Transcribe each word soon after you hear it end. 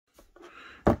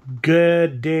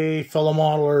Good day, fellow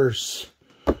modelers.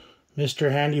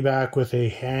 Mr. Handy back with a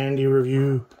handy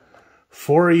review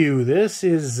for you. This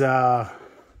is what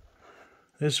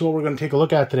we're going to take a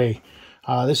look at today.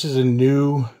 This is a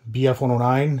new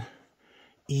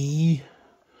BF109E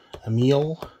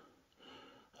Emil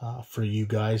for you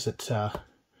guys. It's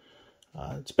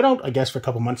been out, I guess, for a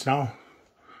couple months now.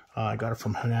 I got it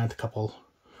from Hanant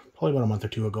probably about a month or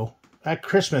two ago. At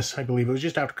Christmas, I believe. It was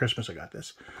just after Christmas I got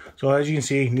this. So as you can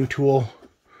see, new tool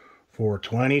for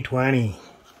 2020.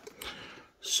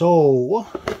 So,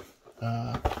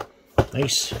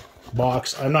 nice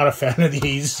box. I'm not a fan of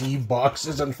these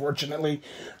boxes, unfortunately.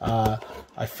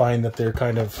 I find that they're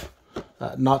kind of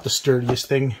not the sturdiest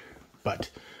thing. But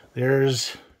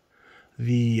there's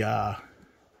the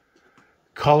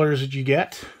colors that you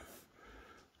get.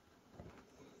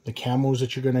 The camos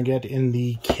that you're going to get in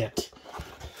the kit.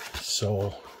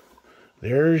 So,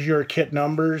 there's your kit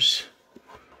numbers.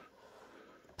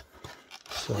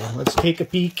 So, let's take a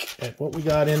peek at what we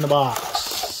got in the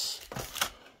box.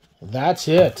 That's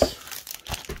it.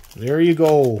 There you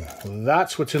go.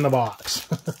 That's what's in the box.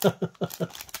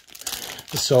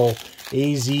 So,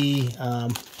 AZ,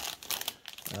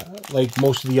 like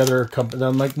most of the other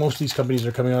companies, like most of these companies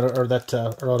are coming out, or that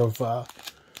are out of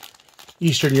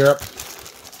Eastern Europe.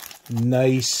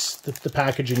 Nice. The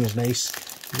packaging is nice.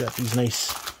 You got these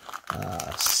nice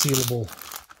sealable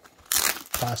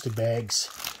plastic bags.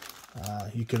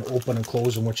 You can open and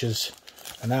close them, which is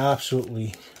an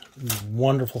absolutely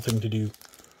wonderful thing to do.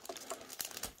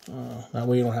 That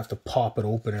way you don't have to pop it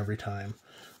open every time.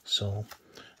 So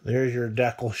there's your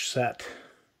decal set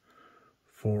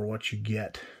for what you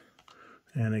get.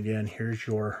 And again, here's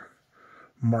your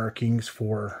markings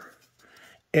for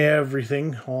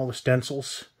everything, all the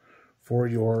stencils for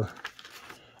your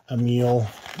Emil.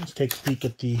 Let's take a peek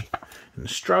at the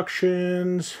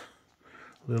instructions,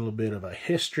 a little bit of a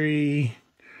history,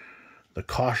 the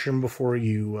caution before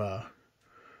you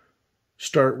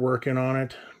start working on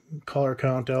it, color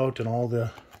count out, and all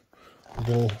the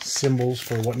little symbols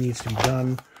for what needs to be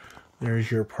done.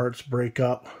 There's your parts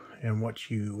breakup and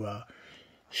what you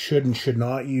should and should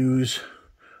not use.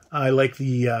 I like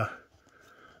the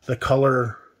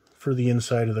color for the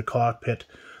inside of the cockpit,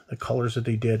 the colors that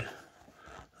they did.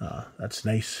 That's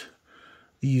nice.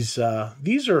 These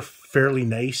are fairly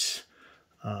nice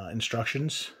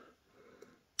instructions.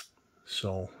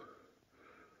 So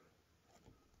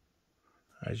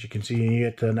as you can see, you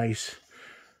get a nice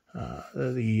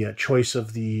the choice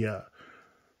of the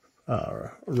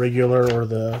regular or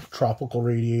the tropical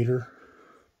radiator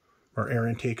or air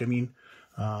intake, I mean,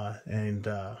 and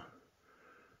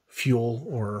fuel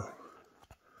or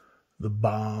the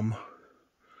bomb.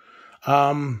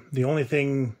 The only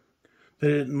thing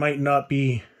that it might not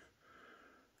be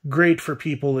great for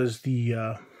people is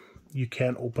the you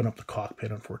can't open up the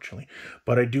cockpit, unfortunately.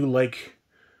 But I do like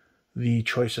the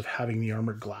choice of having the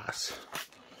armored glass.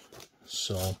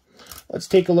 So let's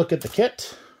take a look at the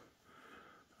kit.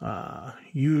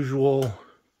 Usual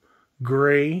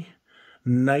gray,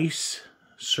 nice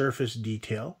surface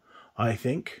detail, I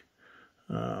think.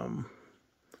 If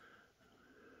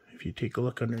you take a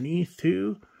look underneath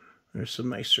too, there's some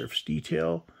nice surface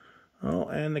detail. Oh,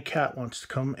 and the cat wants to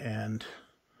come and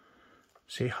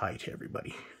say hi to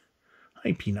everybody.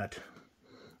 Hi, Peanut.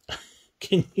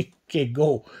 Can you, okay,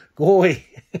 go away.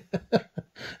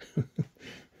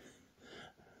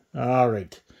 All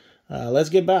right, let's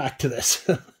get back to this.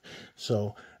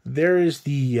 So there is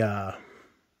the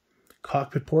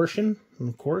cockpit portion,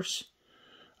 of course.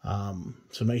 Some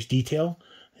nice detail.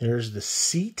 There's the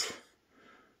seat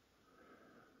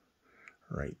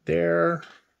right there.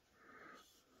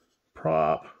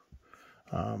 Prop.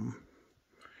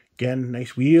 Again,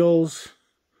 nice wheels.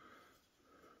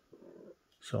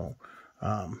 So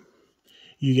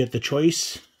you get the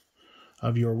choice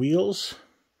of your wheels.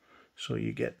 So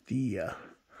you get the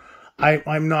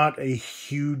I'm not a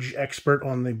huge expert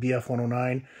on the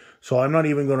BF109, so I'm not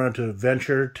even going to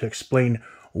venture to explain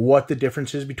what the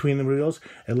difference is between the wheels.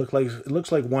 It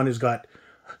looks like one has got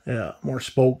more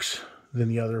spokes than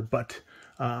the other, but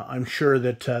I'm sure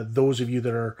that those of you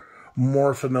that are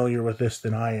more familiar with this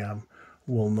than I am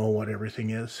will know what everything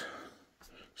is.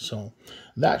 So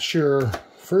that's your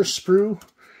first sprue.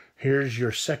 Here's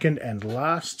your second and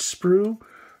last sprue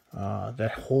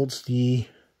that holds the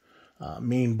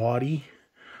main body.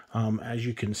 As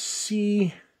you can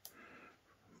see,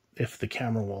 if the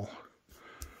camera will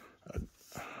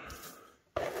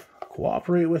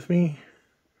cooperate with me,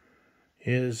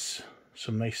 is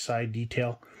some nice side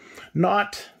detail.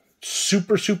 Not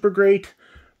super great,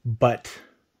 but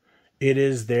it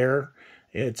is there.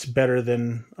 It's better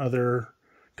than other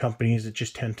companies that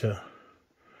just tend to,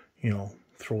 you know,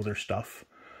 throw their stuff.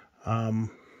 And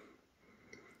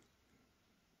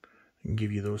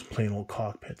give you those plain old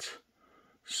cockpits.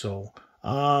 So,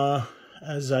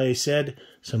 as I said,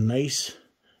 some nice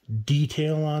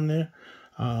detail on there.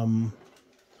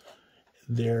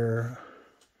 There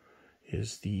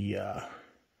is the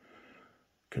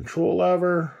control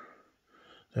lever.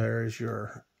 There's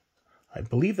your, I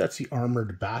believe that's the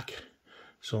armored back.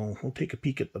 So we'll take a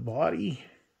peek at the body.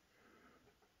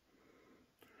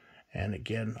 And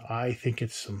again, I think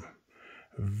it's some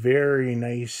very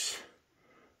nice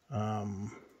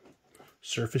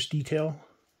surface detail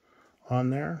on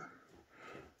there.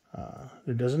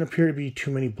 There doesn't appear to be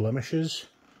too many blemishes.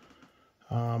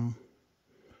 Some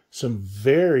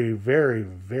very, very,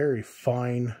 very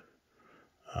fine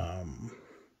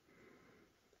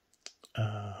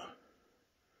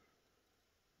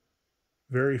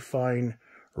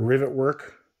rivet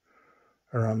work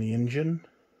around the engine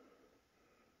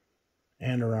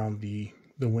and around the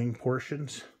wing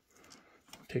portions.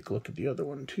 Take a look at the other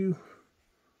one too.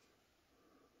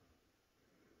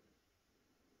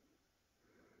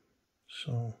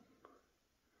 So,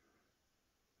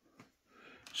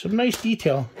 some nice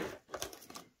detail,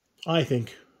 I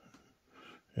think,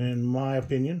 in my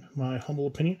opinion, my humble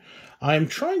opinion. I'm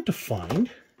trying to find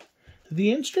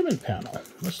the instrument panel.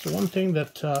 That's the one thing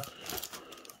that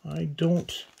I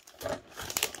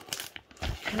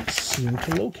can't seem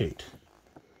to locate.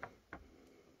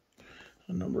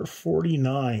 Number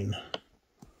 49.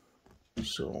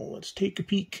 So let's take a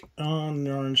peek on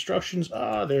our instructions.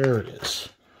 Ah, there it is.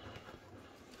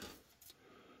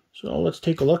 So let's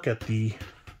take a look at the,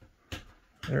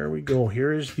 there we go.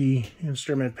 Here is the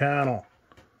instrument panel.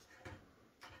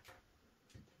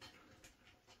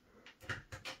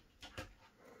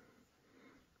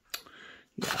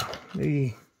 Yeah,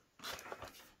 the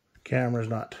camera's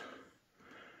not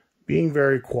being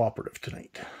very cooperative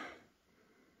tonight.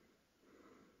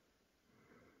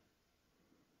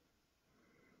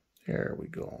 There we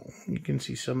go. You can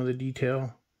see some of the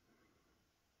detail.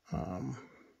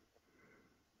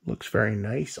 Looks very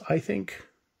nice, I think.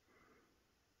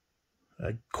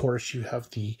 Of course, you have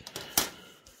the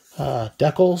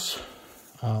decals.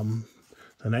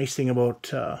 The nice thing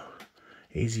about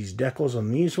AZ's decals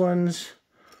on these ones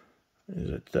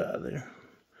is that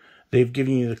they've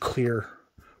given you the clear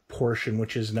portion,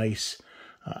 which is nice.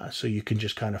 So you can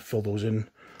just kind of fill those in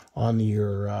on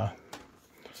your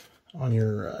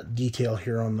detail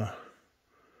here on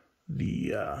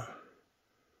the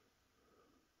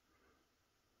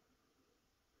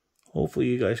hopefully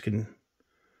you guys can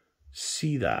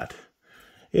see that.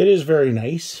 It is very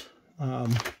nice.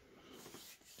 And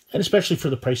especially for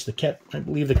the price of the kit. I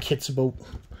believe the kit's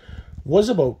was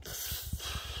about,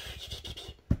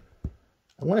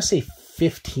 I want to say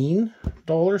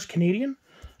 $15 Canadian.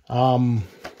 I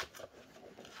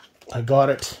got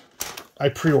it, I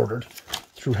pre-ordered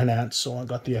through Hanant, so I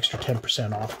got the extra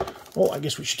 10% off. Oh, I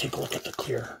guess we should take a look at the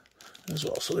clear as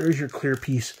well. So there's your clear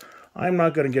piece. I'm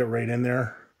not going to get right in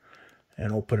there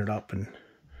and open it up, and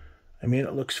I mean,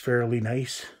 it looks fairly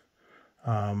nice.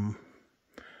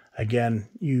 Again,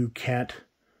 you can't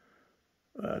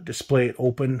display it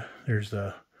open. There's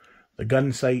the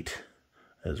gun sight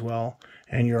as well,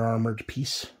 and your armored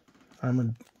piece,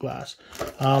 armored glass.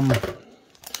 Like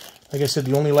I said,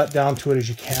 the only letdown to it is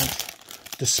you can't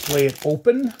display it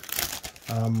open,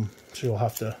 so you'll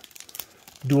have to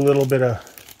do a little bit of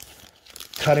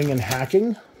cutting and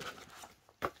hacking.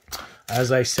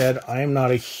 As I said, I am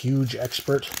not a huge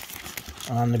expert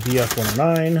on the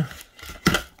BF-109,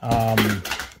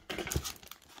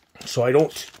 so I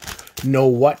don't know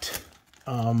what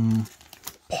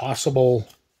possible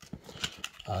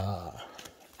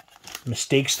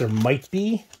mistakes there might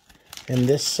be in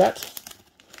this set,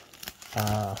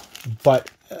 but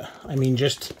I mean,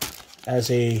 just as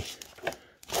a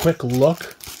quick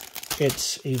look,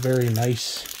 it's a very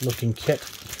nice looking kit,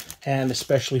 and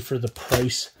especially for the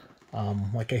price,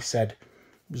 like I said,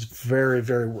 it was very,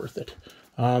 very worth it.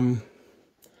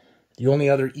 The only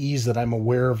other E's that I'm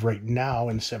aware of right now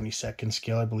in 72nd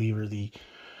scale, I believe, are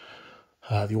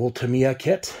the old Tamiya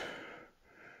kit,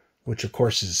 which of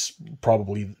course is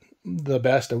probably the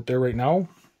best out there right now.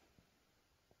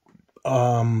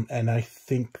 And I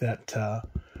think that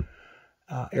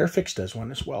Airfix does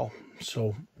one as well.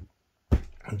 So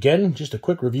again, just a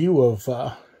quick review of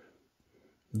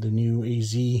the new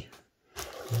AZ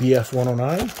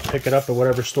BF-109. Pick it up at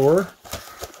whatever store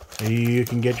you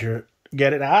can get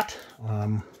it at.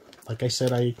 Like I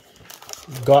said, I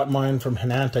got mine from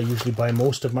Hanant. I usually buy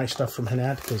most of my stuff from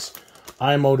Hanant because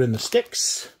I'm out in the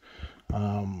sticks.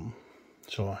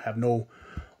 So I have no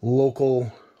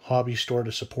local hobby store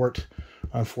to support,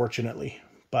 unfortunately.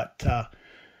 But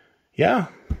yeah,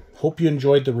 hope you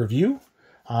enjoyed the review.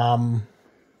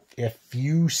 If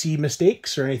you see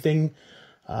mistakes or anything,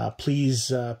 please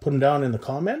put them down in the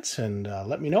comments and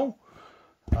let me know.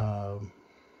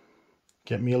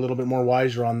 Get me a little bit more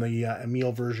wiser on the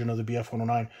Emil version of the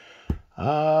BF-109.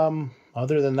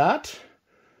 Other than that,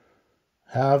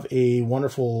 have a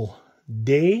wonderful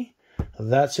day.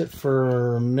 That's it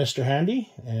for Mr.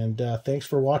 Handy, and thanks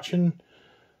for watching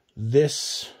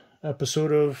this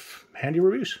episode of Handy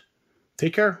Reviews.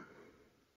 Take care.